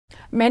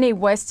Many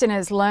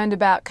Westerners learned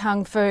about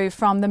Kung Fu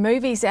from the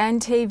movies and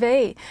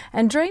TV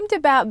and dreamed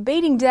about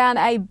beating down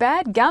a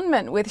bad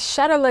gunman with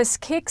shadowless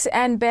kicks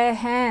and bare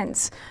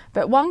hands.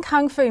 But one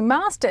Kung Fu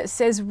master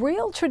says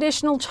real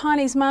traditional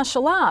Chinese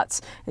martial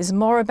arts is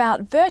more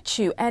about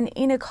virtue and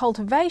inner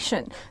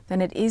cultivation than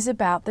it is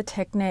about the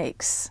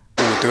techniques.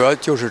 武德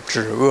就是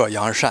止恶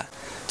扬善，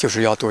就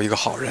是要做一个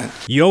好人。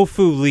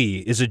 Youfu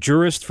Li is a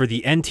jurist for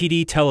the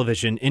NTD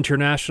Television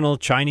International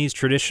Chinese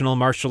Traditional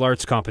Martial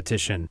Arts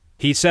Competition.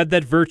 He said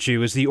that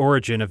virtue is the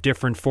origin of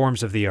different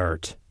forms of the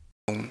art.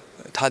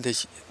 他的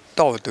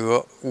道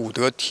德、武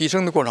德提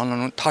升的过程当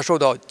中，他受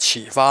到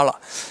启发了，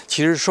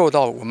其实受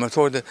到我们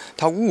说的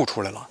他悟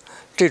出来了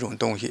这种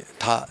东西，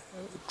他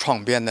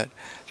创编的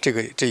这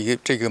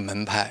个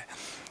门派，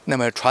那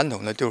么传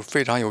统的就是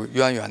非常有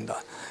渊源的。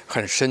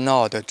 很深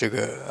奥的这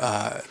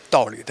个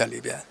道理在里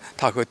边，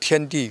它和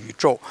天地宇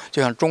宙就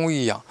像中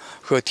医一样，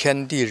和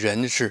天地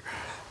人是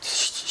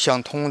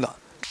相通的。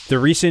 The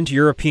recent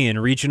European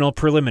regional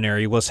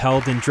preliminary was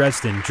held in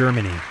Dresden,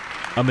 Germany.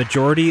 A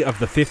majority of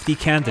the 50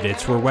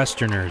 candidates were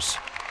Westerners.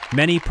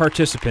 Many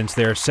participants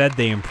there said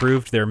they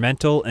improved their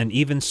mental and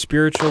even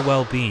spiritual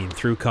well-being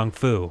through Kung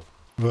Fu.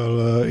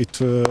 Well,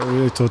 it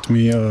really taught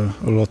me a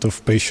lot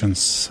of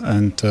patience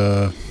and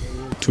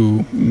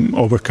to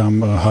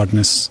overcome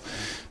hardness.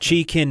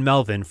 Chi-Kin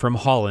Melvin from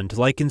Holland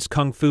likens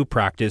Kung Fu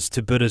practice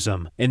to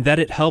Buddhism in that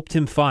it helped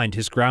him find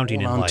his grounding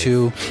in life.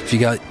 If you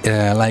got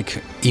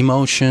like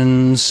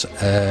emotions,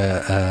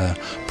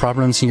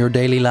 problems in your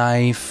daily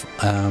life,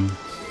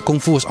 Kung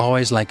Fu is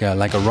always like a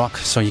rock,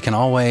 so you can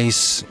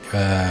always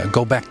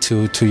go back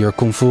to your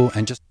Kung Fu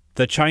and just...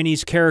 The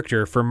Chinese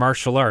character for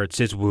martial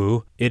arts is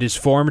Wu. It is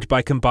formed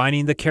by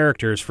combining the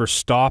characters for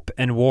stop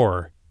and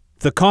war.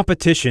 The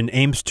competition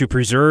aims to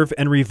preserve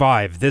and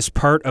revive this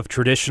part of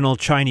traditional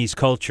Chinese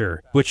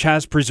culture, which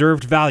has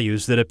preserved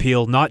values that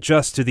appeal not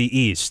just to the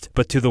East,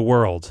 but to the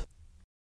world.